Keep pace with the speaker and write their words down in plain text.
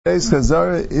Beis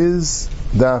Chazara is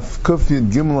Daf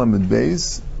Kufyud Gimel Amid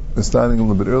Beis. We're starting a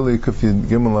little bit earlier, Kufyud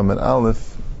Gimel Amid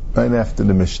Aleph, right after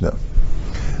the Mishnah.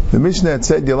 The Mishnah had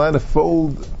said you're allowed to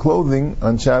fold clothing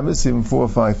on Shabbos even 4 or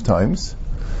 5 times,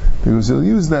 because you'll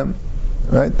use them,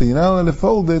 right? But you're not allowed to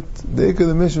fold it. The Ikar of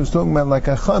the Mishnah was talking about like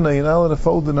a chana, you're not allowed to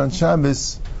fold it on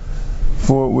Shabbos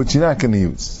for which you're not going to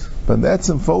use. But that's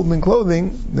in folding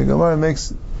clothing, the Gemara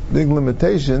makes big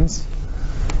limitations,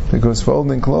 because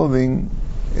folding clothing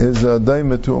is a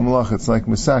daima to a malach. It's like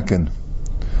misakin.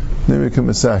 Nirika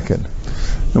misakin.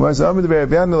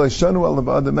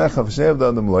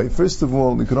 First of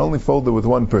all, you can only fold it with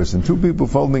one person. 2 people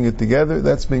folding it together,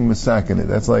 that's being misakin it.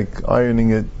 That's like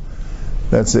ironing it.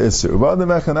 That's the isser.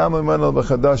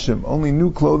 Only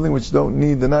new clothing which don't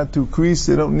need, they're not too creased,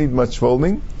 they don't need much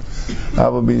folding.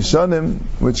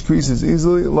 Which creases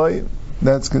easily, light,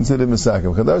 that's considered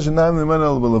misakin.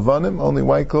 Only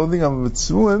white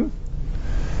clothing.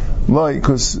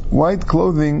 Because white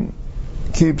clothing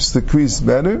keeps the crease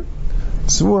better.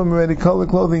 Tzvuim, already color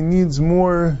clothing needs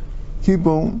more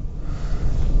kibul,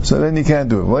 so then you can't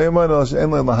do it.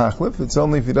 It's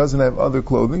only if he doesn't have other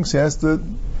clothing, so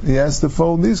he has to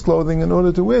fold these clothing in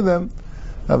order to wear them.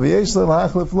 And what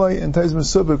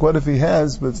if he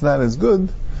has, but it's not as good?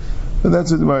 But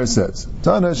that's what the Gemara says. They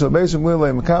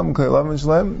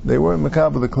weren't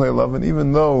makab of the clay lovin,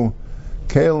 even though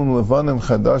Kelim levanim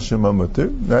chadashim amatir,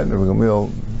 right?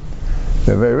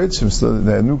 They're very rich,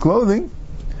 they had new clothing,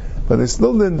 but they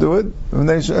still didn't do it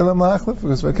because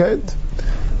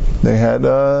they had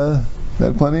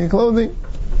plenty of clothing.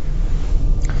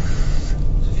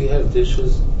 So if you have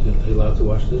dishes, are you allowed to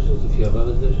wash dishes if you have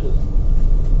other dishes?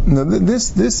 No,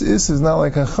 this is not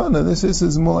like a chana. This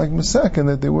is more like misakin,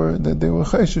 that they were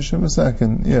chayshish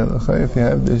misakin. Yeah, if you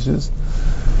have dishes.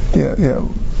 Yeah.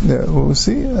 We'll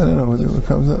see. I don't know what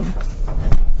comes up.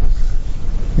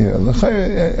 Yeah,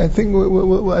 I think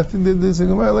there's a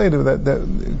Gemara later that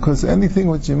because anything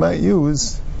which you might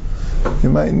use, you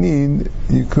might need,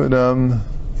 you could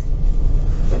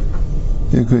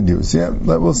use. Yeah,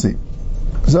 we'll see.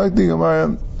 So the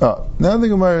Gemara. Now the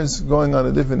Gemara is going on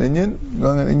a different inyan,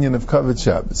 going on an inyan of covered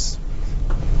Shabbos.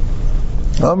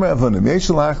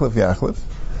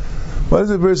 What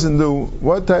does a person do?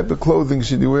 What type of clothing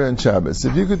should you wear on Shabbos?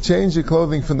 If you could change your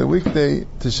clothing from the weekday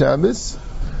to Shabbos,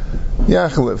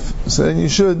 Yachlif. So then you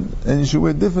should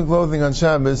wear different clothing on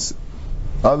Shabbos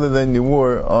other than you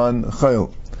wore on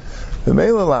Chayil. The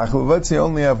Meila Lachlif, let's say you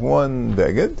only have one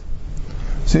beged,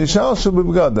 so you shall be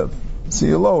b'gadav. So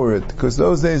you lower it, because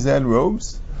those days they had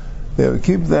robes. They would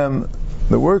keep them,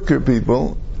 the worker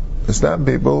people, the staff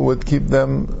people would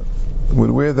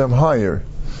wear them higher,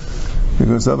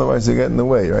 because otherwise they get in the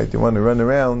way, right? You want to run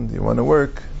around, you want to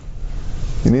work,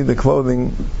 you need the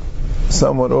clothing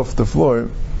somewhat off the floor.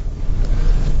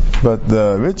 But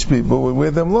the rich people would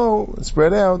wear them low,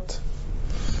 spread out,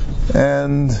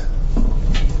 and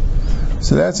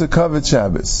so that's a covered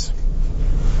Shabbos.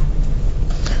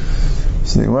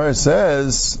 So the Gemara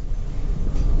says,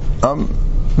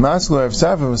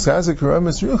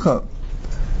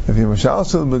 if you mashal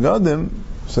shel begadim,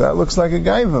 so that looks like a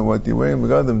gaiva. What you're wearing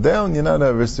begadim down, you're not an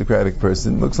aristocratic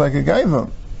person. It looks like a gaiva.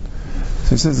 So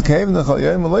he says,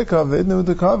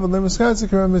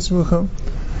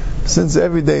 since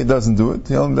every day it doesn't do it,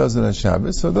 he only does it on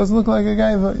Shabbos, so it doesn't look like a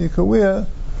gaiva. You can wear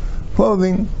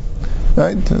clothing,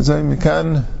 right? So you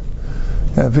can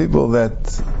have people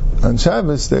that on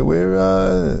Shabbos they wear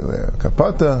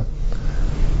kapata,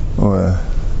 or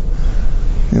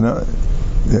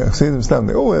see them stop.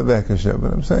 They all wear bekasha,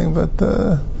 but I'm saying,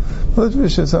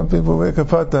 some people wear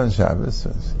kapata on Shabbos.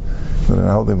 They're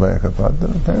not holding by a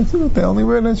kapata. They only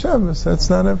wear it on Shabbos. That's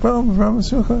not a problem.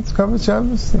 It's covered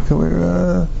Shabbos. They can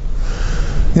wear.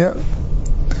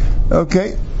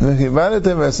 Okay. It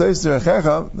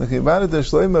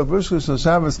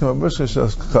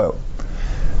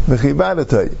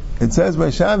says by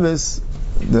Shabbos,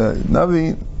 the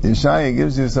Navi Yeshaya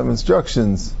gives you some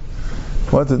instructions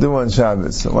what to do on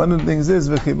Shabbos. So one of the things is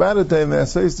v'chibadatay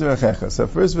me'asayis d'rechecha. So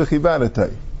first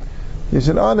v'chibadatay, you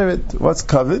should honor it. What's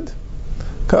covered?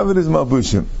 Covered is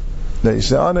malbushim. That you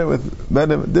should honor with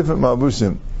different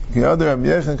malbushim. The other Rabbi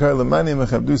Yechon called lemani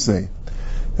mechabdusei.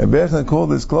 Rabbi Yechon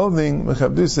called his clothing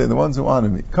mechabdusei, the ones who honor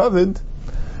me. Covered,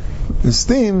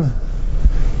 esteem,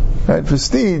 right?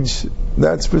 Prestige.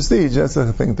 That's prestige. That's,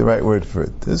 I think, the right word for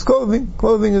it. It's clothing.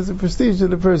 Clothing is the prestige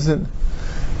of the person.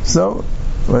 So,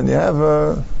 when you have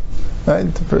the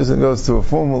person goes to a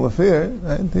formal affair,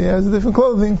 right, he has different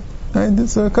clothing, right?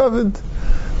 It's covered.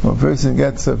 When a person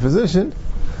gets a position,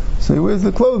 so he wears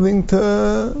the clothing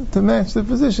to match the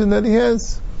position that he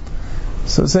has.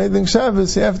 So same thing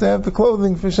Shabbos, you have to have the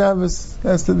clothing for Shabbos,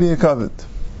 has to be a covet.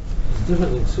 It's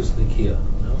different than Sus Nikia,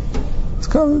 no? It's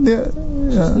covered, yeah.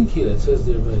 Sus Nikia, it says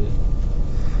there by...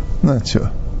 Not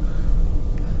sure.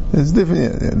 It's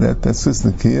different, yeah, that's just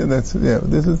the key, this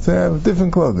is to have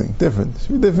different clothing, different, it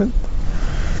should be different.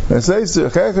 It should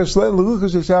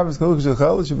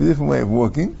be a different way of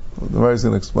walking, the Gemara is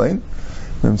going to explain.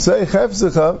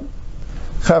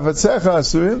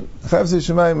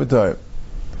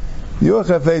 Your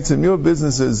chafetzim, your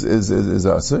business is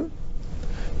asur.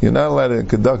 You're not allowed to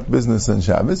conduct business on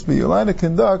Shabbos, but you're allowed to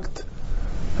conduct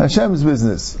Hashem's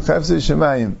business. Chafetz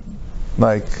shemayim,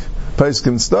 like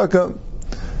Peskim Tzedakah,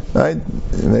 right?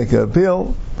 You make an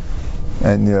appeal,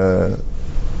 and you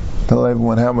tell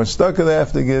everyone how much tzedakah they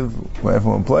have to give, when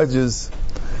everyone pledges.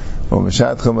 Or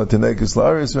Meshatcha Matanekis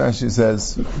Laris, Rashi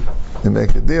says, you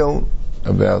make a deal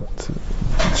about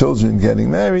children getting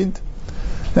married.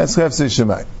 That's Chafetz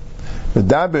shemayim. The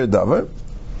daber davar,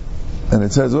 and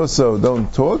it says also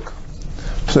don't talk.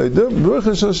 So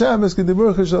burcha shel Shabbos ki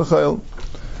burcha shel chayil.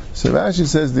 So Rashi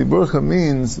says the burcha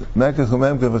means mekach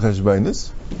umemka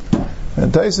v'cheshbainis,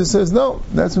 and Taisa says no,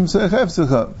 that's Mseich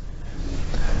Hefzecha.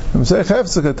 Mseich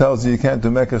Hefzecha tells you can't do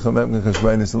mekach umemka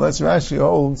v'cheshbainis unless Rashi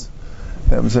holds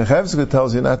that Mseich Hefzecha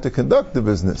tells you not to conduct the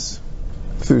business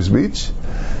through speech,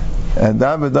 and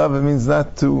daber davar means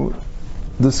not to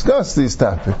discuss these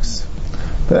topics.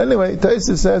 But anyway,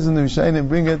 Taisa says in the Rishayim,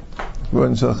 bring it,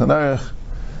 in Shulchan Aruch,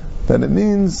 that it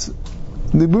means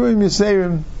Diburim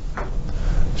Yiseirim,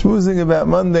 schmoozing about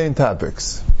mundane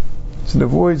topics. Should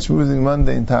avoid schmoozing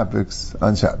mundane topics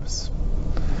on Shabbos.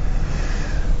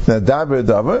 Now, daber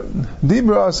davar,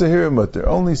 dibra aser hira mutter.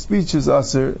 Only speech is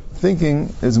aser,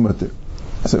 thinking is mutter.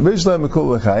 So, Bishla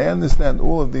Mekul V'chai, I understand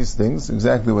all of these things,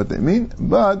 exactly what they mean,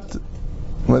 but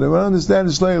what I want to understand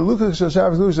is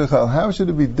how should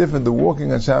it be different, the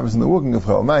walking on Shabbos and the walking of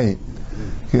Chol? Mahi.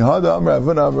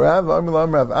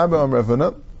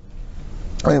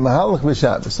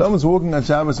 Someone's walking on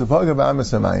Shabbos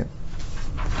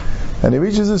and he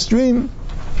reaches a stream,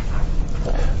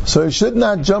 so he should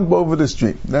not jump over the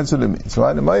stream. That's what it means.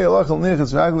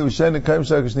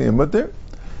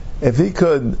 If he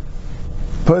could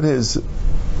put his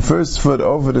first foot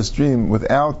over the stream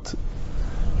without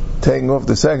taking off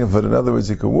the second foot, in other words,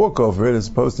 he could walk over it as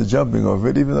opposed to jumping over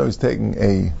it, even though he's taking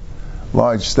a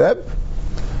large step,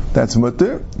 that's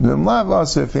mutter.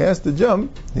 If he has to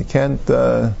jump, he can't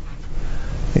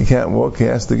walk, he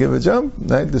has to give a jump,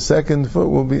 right? The second foot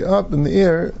will be up in the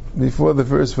air before the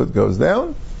first foot goes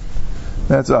down.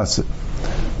 That's asr.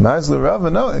 Mazla Rava,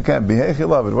 no, it can't be. Hey,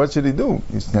 Chilavid, what should he do?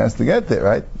 He has to get there,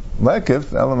 right? Lekif,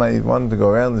 Elamai wanted to go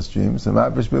around the stream, so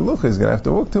Mapish Belucha, he's going to have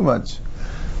to walk too much.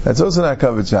 That's also not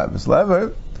covered Shabbos.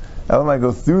 Lever, Elamai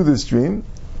go through the stream,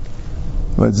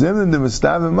 but Zimnin the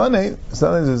Mistavim money,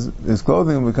 sometimes his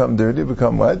clothing will become dirty,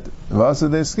 become wet. Vasa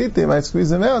de Skiti, might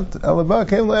squeeze him out. Elabah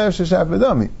came Le'er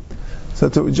Shashafidami. So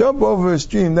to jump over a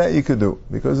stream, that you could do,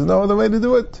 because there's no other way to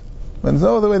do it. When there's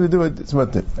no other way to do it, it's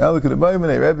mutter. Elakadabayim,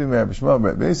 Rebbe, Rabbi Shmuel,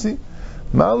 Rabbi Basi.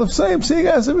 Ma'al of Sayim,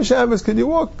 Sigas of Shabbos, could you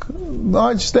walk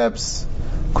large steps,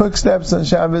 quick steps on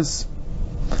Shabbos?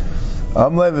 There's a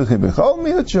mutter even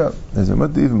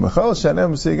Mechal,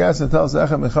 Shanem Sigas, and tells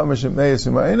Echem Mechamer Shemeyes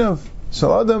Umayinov,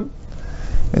 Shaladam.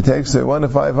 It takes 1 to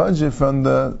 500 from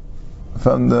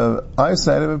the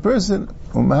eyesight of a person,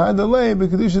 Umahadalei,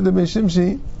 B'Kedusha de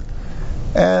B'Shimshi,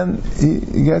 and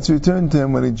he gets returned to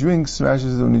him when he drinks, Rashi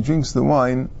says, when he drinks the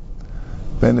wine,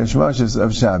 Ben Hashmashes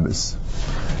of Shabbos.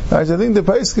 I think the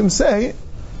Paiskim say,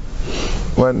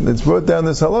 when it's brought down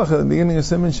this halacha at the beginning of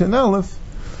Siman Shin Aleph,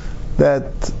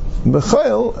 that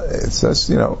B'chayil, it's such,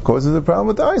 causes a problem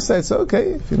with the eyesight, so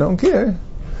okay, if you don't care,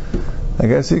 I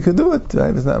guess you could do it,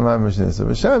 right? It's not mamash.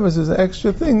 So Shabbos is an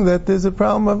extra thing that there's a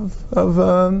problem of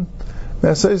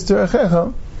Mesayis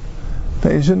Terachecha,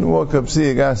 that you shouldn't walk up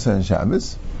Siyagasa on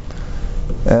Shabbos.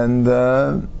 And,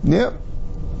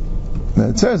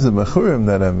 it says the Mechurim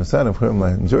that Masad Mechurim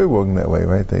enjoy walking that way,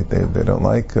 right? They don't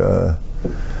like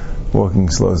walking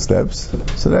slow steps.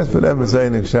 So that's for them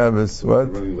saying Shabbos.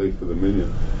 What? Running late for the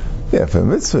minyan. Yeah, for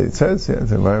mitzvah it says,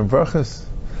 it's in Marim Brachas.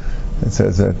 It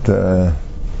says that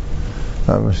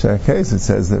in that case it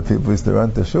says that people used to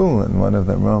run to shul, and one of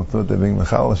them thought they were being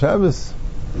Mechal Shabbos.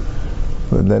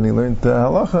 But then he learned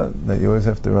halacha that you always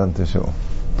have to run to shul,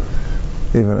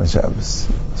 even on Shabbos.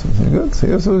 So good. So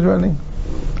he also was running.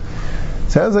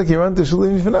 Sounds like you run to shul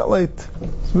even if you're not late.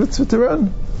 It's mitzvah to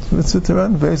run. It's mitzvah to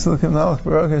run. Basically, Halach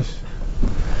Barakish.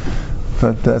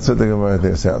 But that's what the Gemara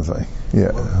there sounds like.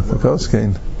 Yeah, the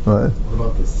Koshkein. What? What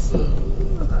about this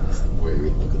way we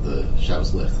look at the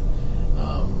Shabbos licht?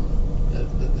 That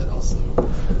that also.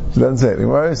 She doesn't say it. The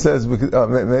Gemara says, maybe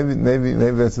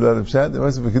that's another pshat. It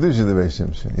must be Kedusha the Beis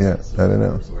Shimshon. Yeah, I don't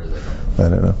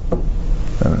know.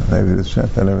 Maybe this pshat,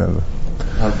 I don't remember.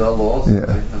 Havdalah also. Yeah.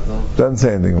 Right? Doesn't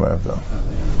say anything about Havdalah.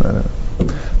 I don't know.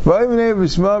 Right, the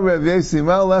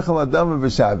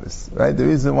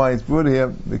reason why it's brought here,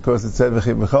 because it said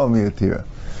apparently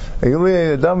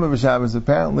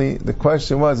the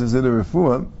question was, is it a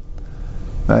refuah?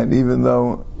 Right, even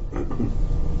though,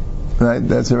 right,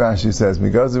 that's what Rashi says,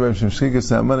 even though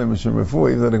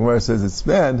the Gemara says it's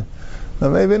bad, now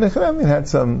maybe Nechram had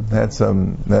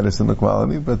some medicinal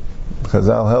quality, but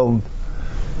Chazal held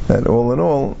that all in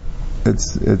all,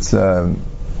 it's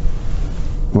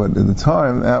what in the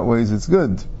time outweighs its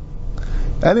good.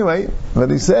 Anyway, but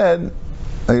he said,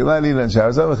 it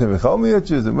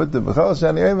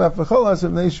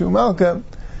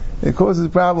causes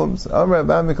problems.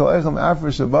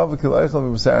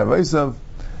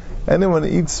 Anyone who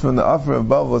eats from the offer of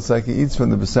Bavel, it's like he eats from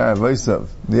the B'sar Vaisav.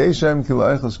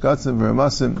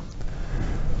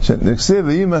 So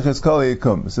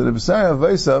the B'sar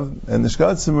Vaisav and the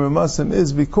Shkatzim V'Ramasim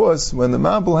is because when the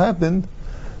Mabul happened,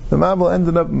 the Mabul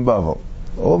ended up in Bavel.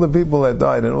 All the people that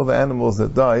died and all the animals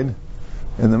that died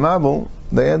in the Mabul,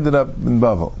 they ended up in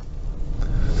Bavel.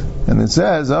 And it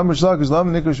says, why is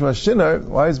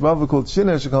Bavel called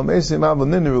Shinar?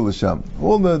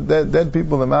 All the dead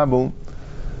people in Mabul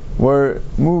were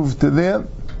moved to there.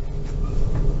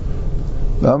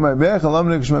 Why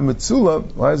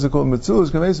is it called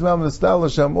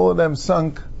Metzula? All of them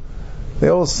sunk, they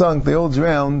all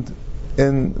drowned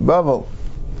in Bavel.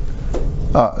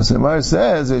 So Gemara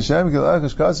says, what's the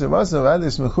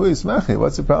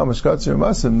problem with Shkatzir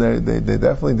Masim? They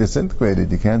definitely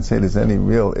disintegrated. You can't say there's any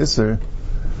real Isser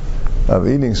of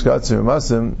eating Shkatzir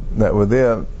Masim that were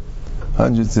there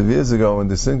hundreds of years ago and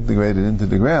disintegrated into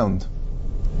the ground.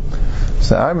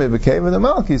 So Armei became in the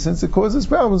Malki, since it causes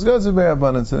problems, goes to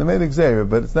Be'abanan, so they made Xera,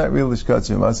 but it's not really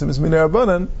Shkatzir Masim, it's Minei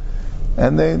Rabbanan,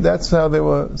 and that's how they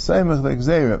were Seimach the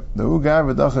Xera. The Ugar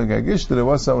V'Dacha Gagish, there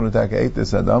was someone who ate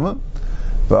this Adama,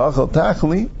 V'achal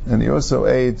Tachli, and he also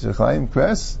ate Chaim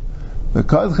Kress, the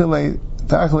Kadchile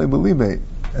Tachli B'Libeit,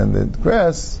 and the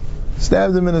Kress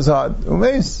stabbed him in his heart,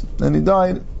 Umeis, and he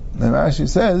died. And Rashi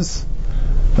says,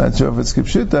 not sure if it's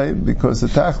Kipshutai, because the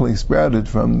Tachli sprouted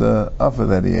from the Afa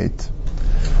that he ate.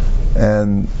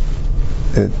 And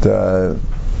it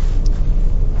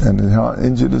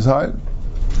injured his heart,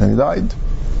 and he died.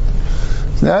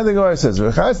 So now the Gemara says, you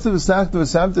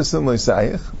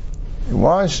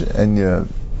wash and you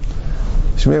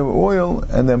smear with oil,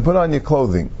 and then put on your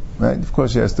clothing. Right? Of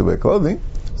course, you has to wear clothing.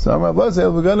 So Amar Blazer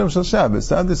El V'Ganim Shel Shabbos.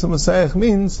 Santis Masayach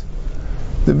means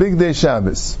the big day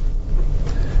Shabbos.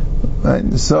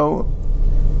 Right? So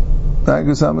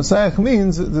Agus Masayach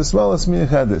means the smallest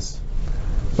Miyachadis.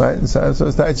 Right? So I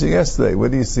was teaching yesterday.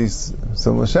 What do you see?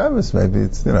 Some Shabbos? Maybe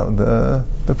it's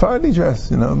the party dress.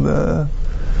 The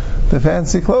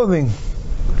fancy clothing.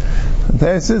 And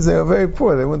there says they were very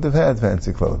poor. They wouldn't have had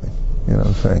fancy clothing. You know what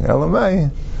I'm saying? Elamai,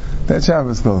 that's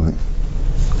Shabbos clothing.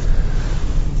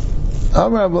 The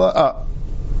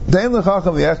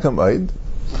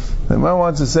man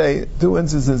wants to say two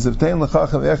instances of Tein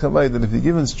L'Chacham Yecham Aid, that if you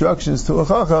give instructions to a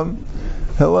Chacham,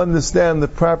 he'll understand the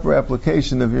proper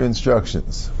application of your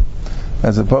instructions,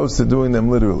 as opposed to doing them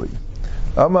literally.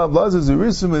 Amar Blaz is a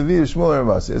Rus Mevi Shmuel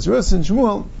Ramasi. It's Rus and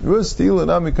Shmuel. Rus Tilu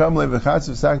Nami Kamle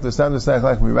V'Chatzav Sak Dosan Dosak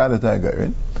Lach Mirada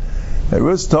Tagarin. And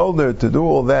Rus told her to do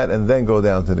all that and then go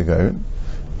down to the Gairin.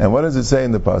 And what does it say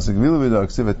in the pasuk? Vilu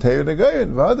V'Dok Siva Teir the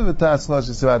Gairin V'Hadav V'Tas Lash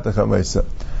Sivat Chameisa.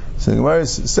 So the Gemara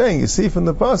is saying, you see from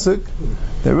the pasuk,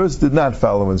 that Rus did not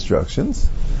follow instructions,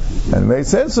 and it made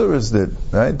sense what Rus did.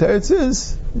 Right? There it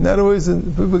is. Not always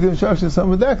people give instructions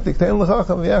some didactic. Tein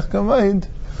L'Chacham V'Yacham Aid.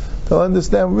 They'll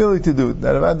understand really to do it.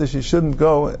 That Avada, she shouldn't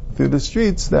go through the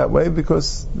streets that way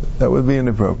because that would be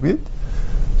inappropriate.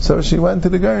 So she went to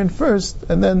the Gairin first,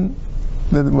 and then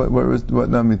what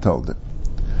Nami told her.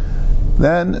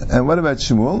 Then, and what about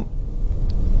Shmuel?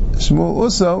 Shmuel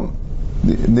also,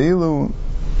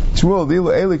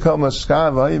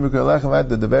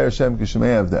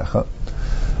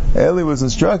 Eli was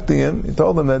instructing him. He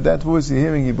told him that voice you're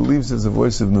hearing, he believes is the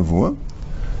voice of Nevuah.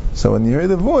 So when you hear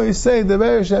the voice, say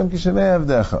Dever Hashem Kishamei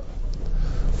Avdecha.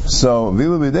 So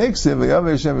Vilu B'Deiksiv V'Yav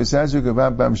Hashem V'Sazuk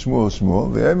Avam Pam Shmuel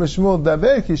V'Yom Shmuel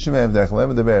Daber Kishamei Avdecha.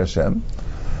 Lema Dever Hashem.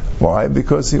 Why?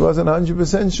 Because he wasn't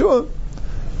 100% sure.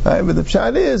 Right? But the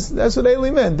pshat is, that's what Eli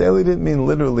meant. Eli didn't mean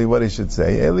literally what he should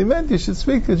say. Eli meant you should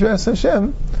address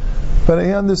Hashem. But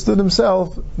he understood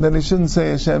himself that he shouldn't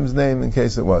say Hashem's name in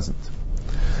case it wasn't.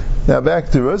 Now back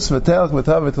to Rus. V'Telach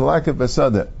V'Tav V'Telakah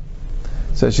B'Sadeh.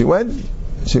 So she went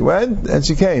she went and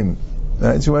she came.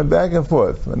 Right? She went back and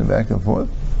forth. Went back and forth.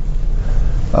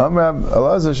 She went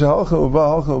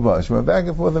back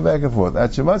and forth and back and forth.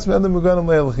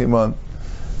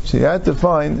 She had to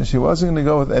find, she wasn't going to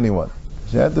go with anyone.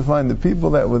 She had to find the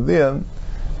people that were there,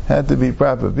 had to be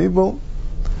proper people,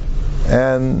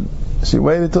 and she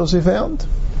waited till she found.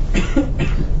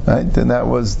 Right? And that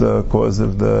was the cause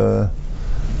of the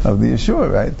Yeshua,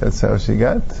 right? That's how she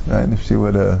got, right? If she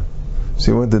wouldn't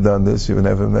have done this, she would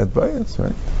never have met Bias,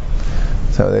 right?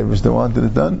 That's how they wanted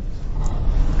it done.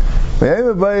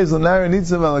 Bias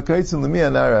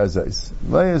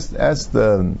asked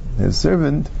his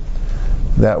servant,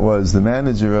 that was the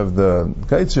manager of the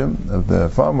kaitzim, of the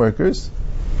farm workers,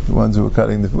 the ones who were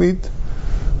cutting the wheat,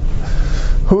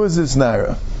 who is this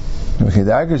Naira?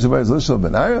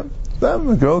 Then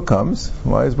a girl comes.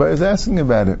 Why is Bias asking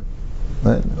about it?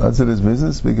 Right? What's it his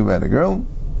business? Speak about a girl.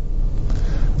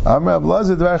 No,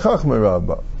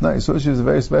 he saw she was a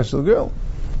very special girl.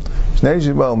 She knew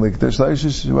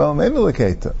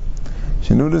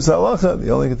this halacha,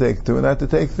 you only could take 2 and not to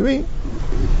take 3.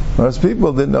 Most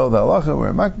people didn't know the halacha,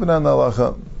 were makbid on the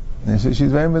halacha. And she's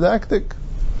very medactic.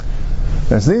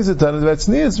 That's tznius, that's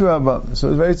tznius, Rabbah. So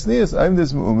it's very tznius. I'm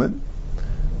this mu'umid.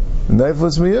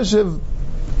 Neifus miyashiv.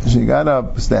 She got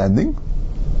up standing.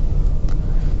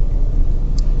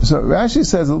 So Rashi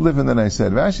says a little different than I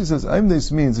said. Rashi says, I'm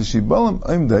this means, that she balam,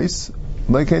 I'm this,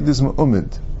 like this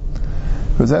mu'umid.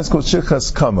 Because that's called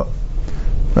shichas kama.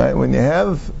 Right? When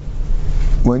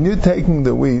you're taking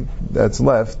the wheat that's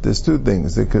left, there's 2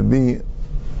 things. It could be,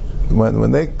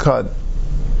 when they cut,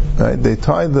 right, they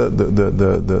tie the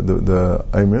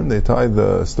imrim, they tie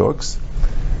the stalks,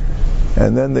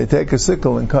 and then they take a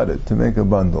sickle and cut it to make a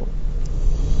bundle.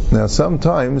 Now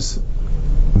sometimes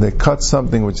they cut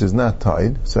something which is not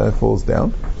tied, so that falls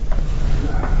down.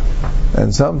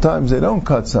 And sometimes they don't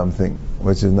cut something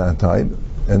which is not tied,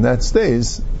 and that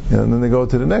stays, and then they go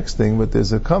to the next thing, but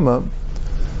there's a kama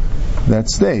that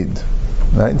stayed.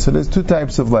 Right? So there's 2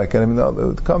 types of leket. I mean,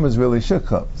 the kama is really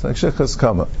shikha. It's like shikha's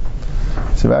kama.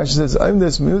 So Rashi says, I'm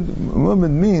this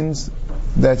woman means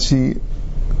that she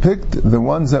picked the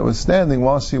ones that were standing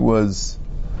while she was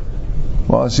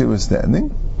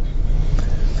standing,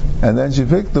 and then she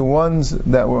picked the ones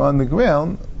that were on the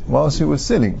ground while she was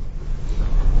sitting.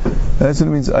 That's what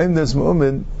it means. I'm this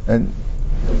mu'min, and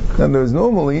then there's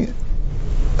normally,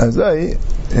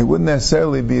 it wouldn't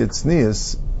necessarily be a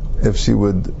tznius if she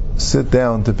would sit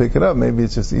down to pick it up. Maybe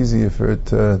it's just easier for it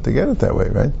to get it that way,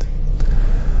 right?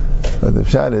 But the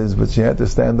pshat is, but she had to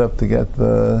stand up to get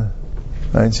the.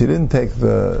 And she didn't take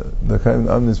the kind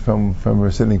of amnis from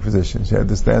her sitting position. She had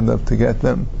to stand up to get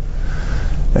them,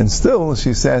 and still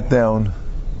she sat down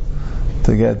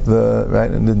to get the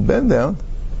right and didn't bend down.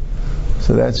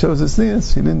 So that shows the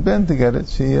tznius. She didn't bend to get it.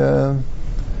 She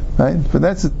right, but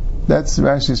that's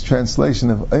Rashi's translation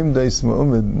of Aimdais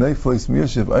Ma'umid Neiflis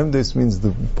Miyushiv. Aimdais means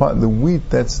the wheat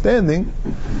that's standing.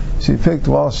 She picked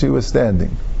while she was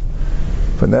standing.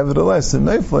 But nevertheless, in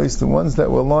Neiflis, the ones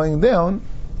that were lying down,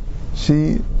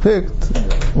 she picked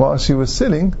while she was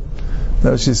sitting.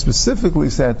 Now she specifically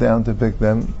sat down to pick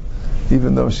them,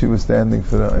 even though she was standing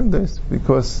for the Aimdais,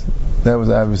 because that was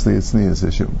obviously a tznius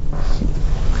issue.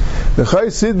 The Chay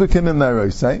Sidbekin in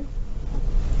Nairosai.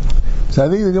 So I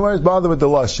think the Gemara is bothered with the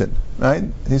lashon, right?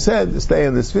 He said, "Stay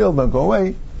in this field, don't go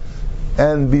away,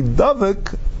 and be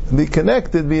davik, be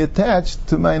connected, be attached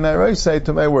to my nairosai,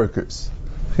 to my workers."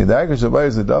 But they're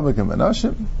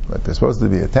supposed to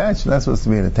be attached, not supposed to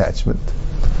be an attachment.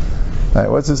 Right?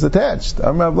 What's this attached?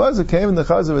 Amar Blazer came in the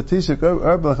chaz of a tishak.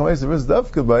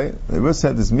 The Rus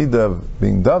had this midah of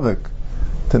being davik.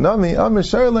 Tanami Amar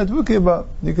Sharlet Vukiba.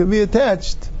 You can be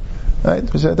attached. Right?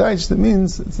 Which attached, it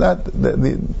means it's not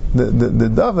the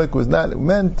davik was not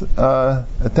meant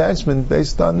attachment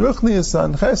based on ruchnius,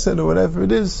 on chesed, or whatever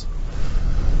it is.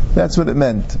 That's what it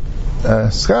meant.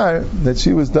 Schar, that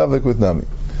she was davik with Nami.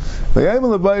 He told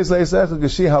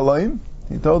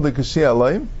the kashi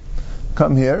halayim,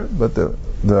 come here, but the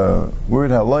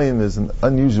word halayim is an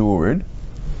unusual word.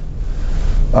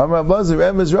 Amar Blazer,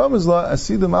 Remez Ramazla,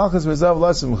 Asidu Malchus Mezav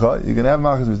Lasimcha. You can have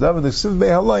Malchus Mezav. The Siv Be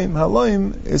Halayim.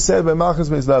 Halayim is said by Malchus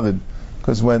Mezavid,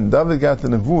 because when David got the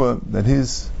nevuah that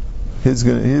his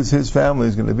family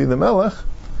is going to be the Melech,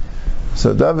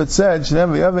 so David said,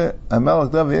 "Shnev Yave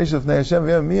Amalek David Yeshav Nei Hashem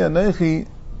Yave Mi Anechi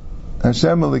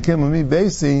Hashem Elikim Mi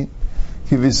Beisi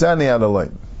Kivisani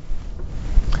Adalayim."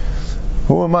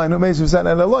 Who am I? No makes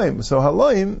Visani Adalayim. So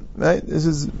Halayim, right? This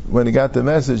is when he got the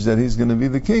message that he's going to be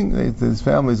the king. His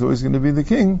family is always going to be the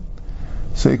king.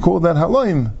 So he called that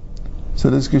Halayim. So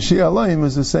this Kashi Halayim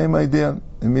is the same idea.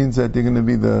 It means that you're going to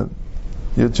be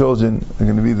your children are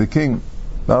going to be the king.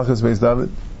 Malchus Beis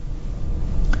David.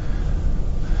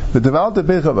 V'tevalta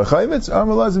Pecha V'chaymitz,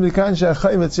 Amar Lazim Yikan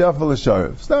She'achaymitz Yafel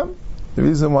L'Sharev. Stop. The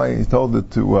reason why he told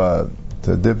it to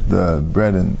dip the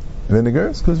bread in vinegar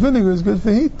is because vinegar is good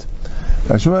for heat.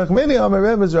 That's a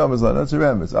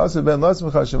remez. Also, Ben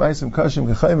Latzim Chashemaisim Kashim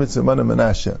Kachaymitz Emana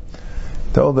Menashe.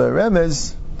 Told the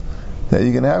remez that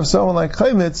you can have someone like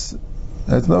Chaymitz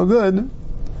that's no good.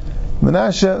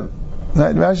 Menashe,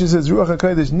 Rashi says Ruach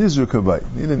HaKodesh Nizru Kabay.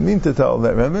 He didn't mean to tell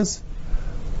that remez,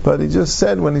 but he just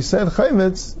said, when he said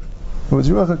Chaymitz, it was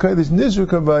Ruach HaKodesh Nizru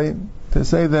Kabay to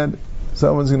say that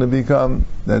someone's going to become,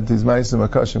 that his Maisim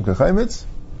Akashim Kachaymitz.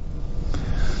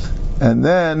 And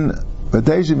then,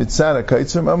 V'teisha Mitzara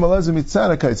Kaitzim, Amalazim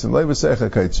Mitzara Kaitzim, Lei V'secha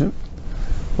Kaitzim.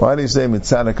 Why do you say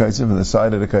Mitzara Kaitzim from the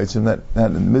side of the Kaitzim, not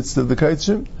in the midst of the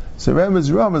Kaitzim? So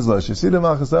Ramaz Lash. You see the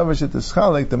Malchus Avish at the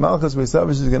Schalik, the Malchus Beis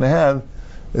Avish is going to have,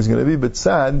 is going to be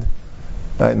B'tzad,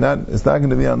 right? It's not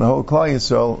going to be on the whole Klal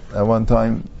Yisrael at one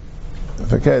time.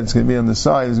 Okay, it's going to be on the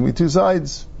side. There's going to be two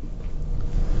sides.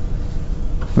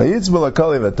 It says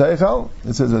V'teichal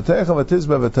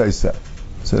V'tizba V'teiseh.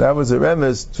 So that was a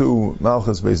remez to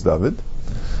Malchus Beis David.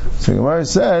 So Gemara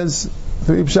says,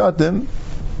 three pshatim,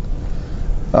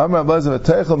 Amar Ablazav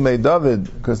V'teichal Mei David,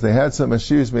 because they had some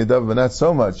ashirs Mei David, but not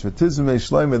so much. V'tizba Mei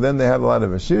Shloimeh, then they had a lot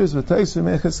of ashirs. V'teiseh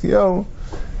Mei Chizkiyahu,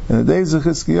 in the days of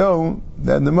Chizkiyahu,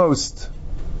 they had the most.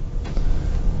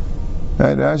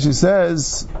 Right, Rashi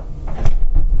says,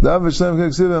 David Shlem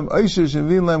K'ksivim, Aisha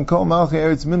Shevin Lem Kol Malchei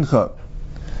Eretz Mincha.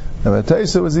 And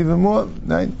V'teisah was even more.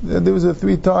 Right? There was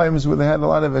 3 times where they had a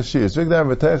lot of ashirs. V'gdar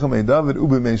V'teichel Mei David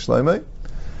Ubi Mei Shloimeh,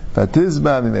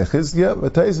 V'tizba Mei Chizkiya,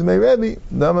 V'teisah Mei Rebbe.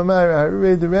 Damamar I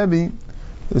read the Rebbe,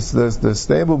 the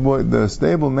stable boy, the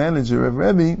stable manager of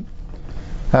Rebbe,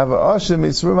 have a Asher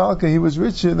Mei Shur Malka. He was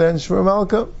richer than Shur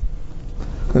Malka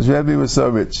because Rebbe was so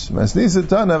rich. Masnisa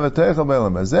Tana V'teichel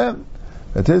Beilam Hazeh,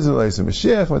 V'tizba Leisa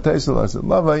Mashiach, V'teichel Leisa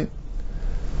Lavai.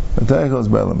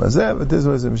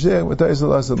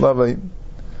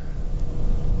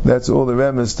 That's all the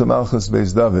remez to Malchus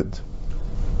Beis David.